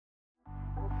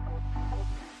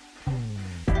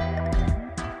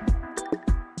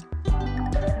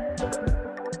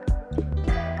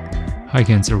Hi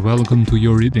Cancer, welcome to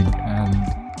your reading, and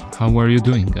how are you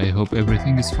doing? I hope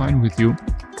everything is fine with you.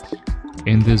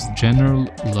 In this general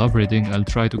love reading, I'll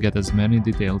try to get as many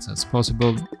details as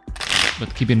possible,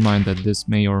 but keep in mind that this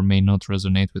may or may not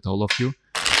resonate with all of you,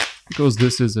 because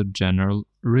this is a general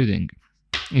reading.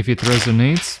 If it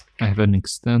resonates, I have an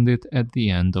extended at the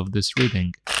end of this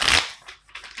reading.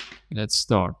 Let's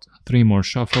start. 3 more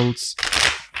shuffles.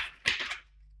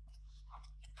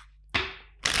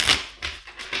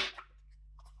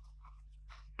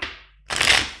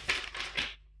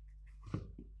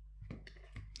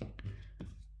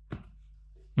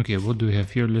 Okay, what do we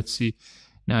have here? Let's see.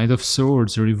 Knight of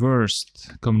Swords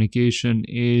reversed. Communication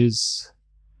is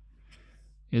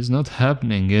not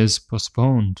happening, is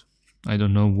postponed. I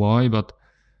don't know why, but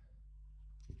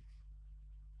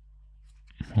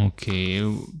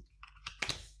okay.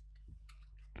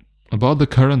 About the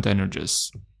current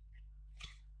energies.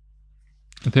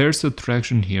 There's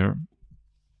attraction here.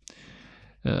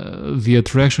 The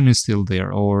attraction is still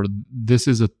there, or this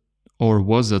is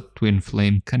was a twin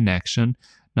flame connection.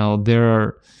 Now there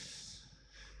are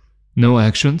no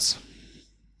actions,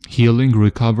 healing,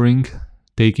 recovering,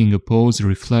 taking a pause,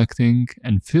 reflecting,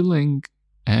 and feeling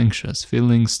anxious,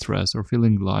 feeling stressed, or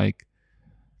feeling like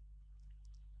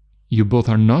you both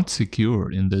are not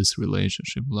secure in this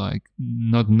relationship, like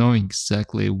not knowing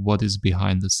exactly what is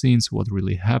behind the scenes, what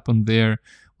really happened there,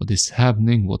 what is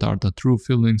happening, what are the true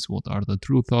feelings, what are the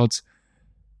true thoughts,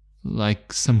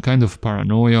 like some kind of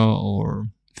paranoia or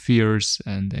fears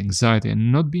and anxiety,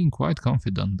 and not being quite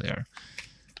confident there.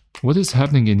 What is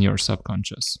happening in your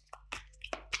subconscious?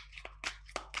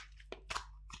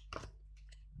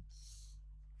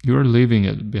 You're leaving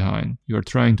it behind. You're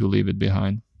trying to leave it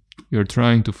behind. You're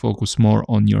trying to focus more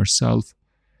on yourself.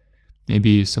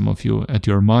 Maybe some of you at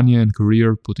your money and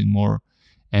career, putting more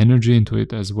energy into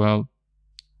it as well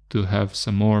to have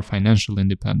some more financial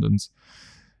independence.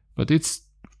 But it's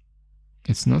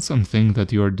not something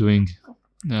that you're doing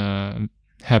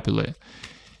happily.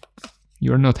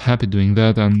 You're not happy doing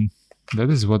that, and that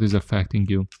is what is affecting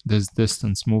you. This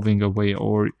distance, moving away,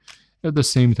 or at the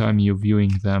same time you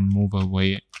viewing them move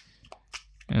away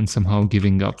and somehow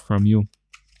giving up from you.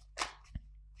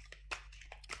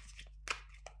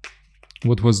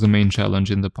 What was the main challenge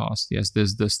in the past? Yes,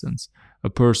 this distance. A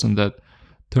person that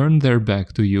turned their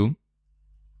back to you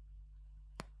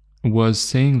was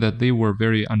saying that they were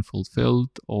very unfulfilled,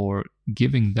 or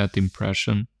giving that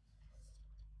impression,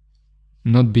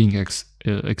 not being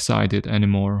excited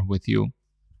anymore with you.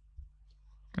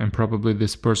 And probably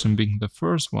this person being the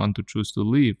first one to choose to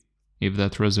leave, if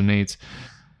that resonates.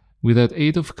 With that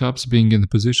 8 of Cups being in the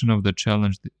position of the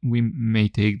challenge, we may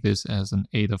take this as an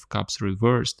 8 of Cups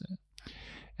reversed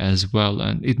as well.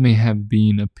 And it may have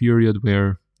been a period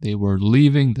where they were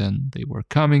leaving, then they were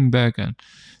coming back, and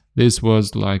this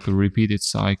was like a repeated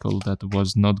cycle that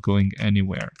was not going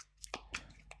anywhere.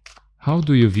 How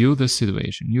do you view this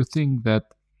situation? You think that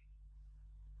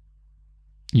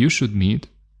you should meet,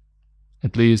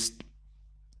 at least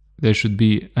there should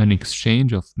be an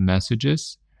exchange of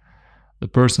messages. The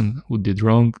person who did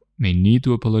wrong may need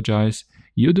to apologize.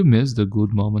 You do miss the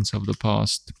good moments of the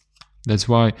past. That's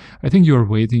why I think you're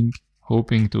waiting,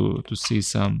 hoping to see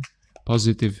some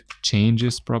positive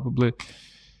changes probably.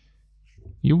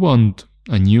 You want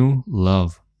a new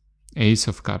love. Ace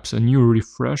of Cups, a new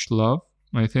refreshed love,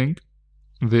 I think.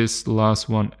 This last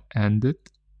one ended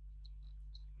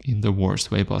in the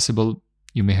worst way possible.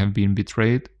 You may have been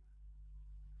betrayed.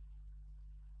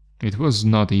 It was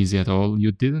not easy at all.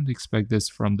 You didn't expect this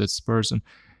from this person,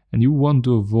 and you want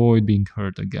to avoid being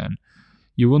hurt again.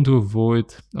 You want to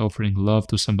avoid offering love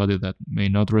to somebody that may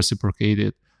not reciprocate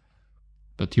it,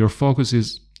 but your focus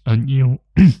is a new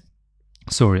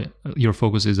your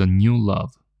focus is a new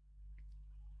love.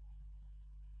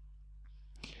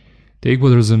 Take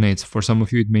what resonates. For some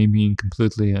of you, it may mean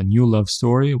completely a new love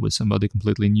story with somebody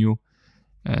completely new.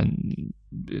 And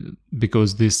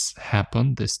because this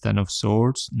happened, this 10 of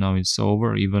Swords, now it's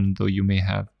over, even though you may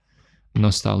have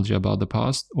nostalgia about the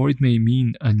past. Or it may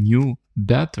mean a new,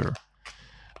 better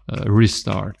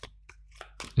restart.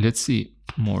 Let's see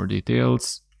more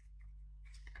details.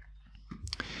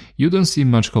 You don't see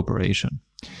much cooperation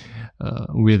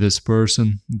with this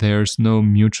person. There's no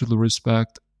mutual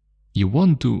respect. You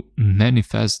want to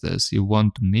manifest this. You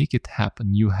want to make it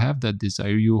happen. You have that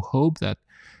desire. You hope that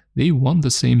they want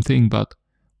the same thing, but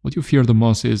what you fear the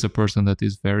most is a person that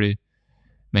is very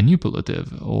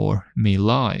manipulative or may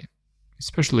lie,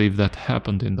 especially if that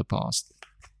happened in the past.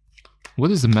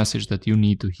 What is the message that you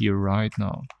need to hear right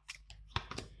now?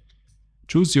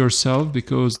 Choose yourself,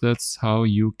 because that's how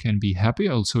you can be happy.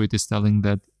 Also, it is telling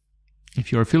that if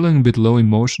you're feeling a bit low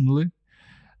emotionally,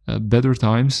 Better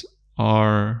times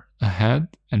are ahead,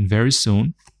 and very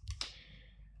soon.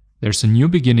 There's a new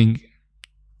beginning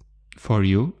for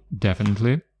you,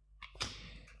 definitely.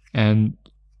 And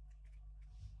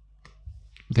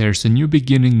there's a new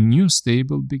beginning, new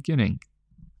stable beginning.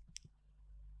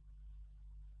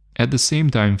 At the same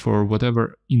time, for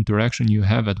whatever interaction you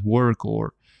have at work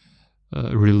or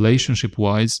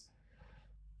relationship-wise,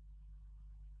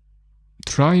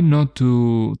 try not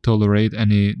to tolerate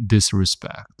any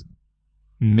disrespect.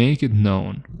 Make it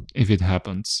known if it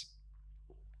happens,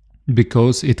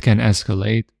 because it can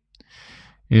escalate.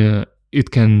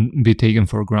 It can be taken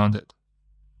for granted.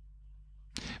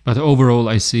 But overall,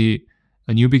 I see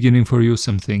a new beginning for you.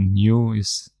 Something new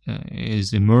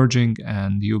is emerging,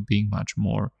 and you being much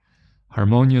more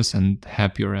harmonious and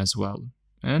happier as well.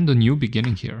 And a new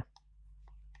beginning here.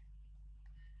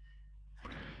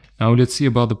 Now let's see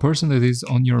about the person that is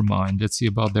on your mind. Let's see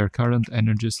about their current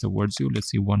energies towards you. Let's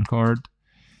see one card.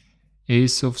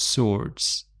 Ace of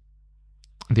Swords.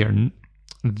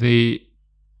 They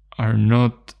are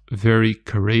not very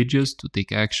courageous to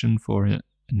take action for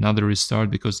another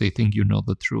restart because they think you know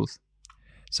the truth.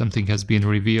 Something has been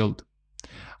revealed.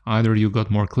 Either you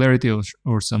got more clarity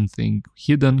or something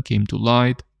hidden came to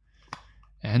light,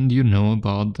 and you know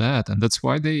about that. And that's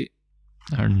why they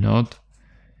are not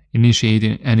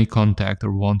initiating any contact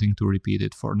or wanting to repeat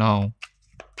it for now.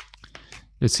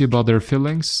 Let's see about their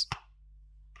feelings.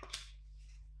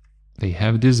 They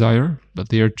have desire, but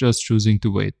they are just choosing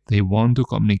to wait. They want to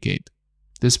communicate.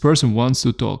 This person wants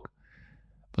to talk,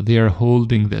 but they are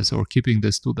holding this or keeping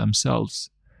this to themselves.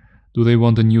 Do they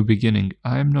want a new beginning?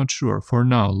 I'm not sure. For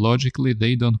now, logically,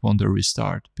 they don't want a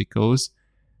restart because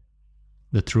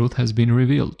the truth has been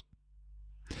revealed.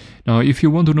 Now, if you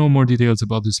want to know more details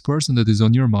about this person that is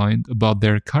on your mind, about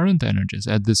their current energies,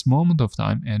 at this moment of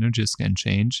time, energies can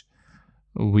change.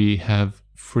 We have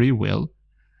free will.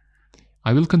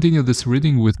 I will continue this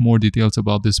reading with more details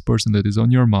about this person that is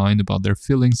on your mind, about their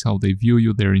feelings, how they view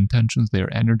you, their intentions,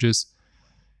 their energies,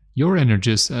 your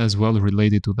energies as well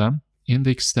related to them, in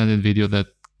the extended video that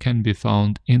can be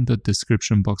found in the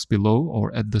description box below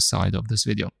or at the side of this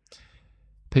video.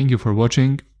 Thank you for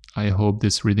watching. I hope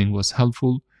this reading was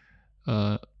helpful.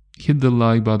 Hit the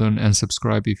like button and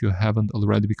subscribe if you haven't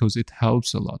already, because it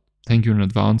helps a lot. Thank you in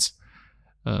advance.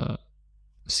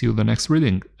 See you in the next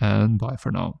reading, and bye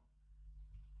for now.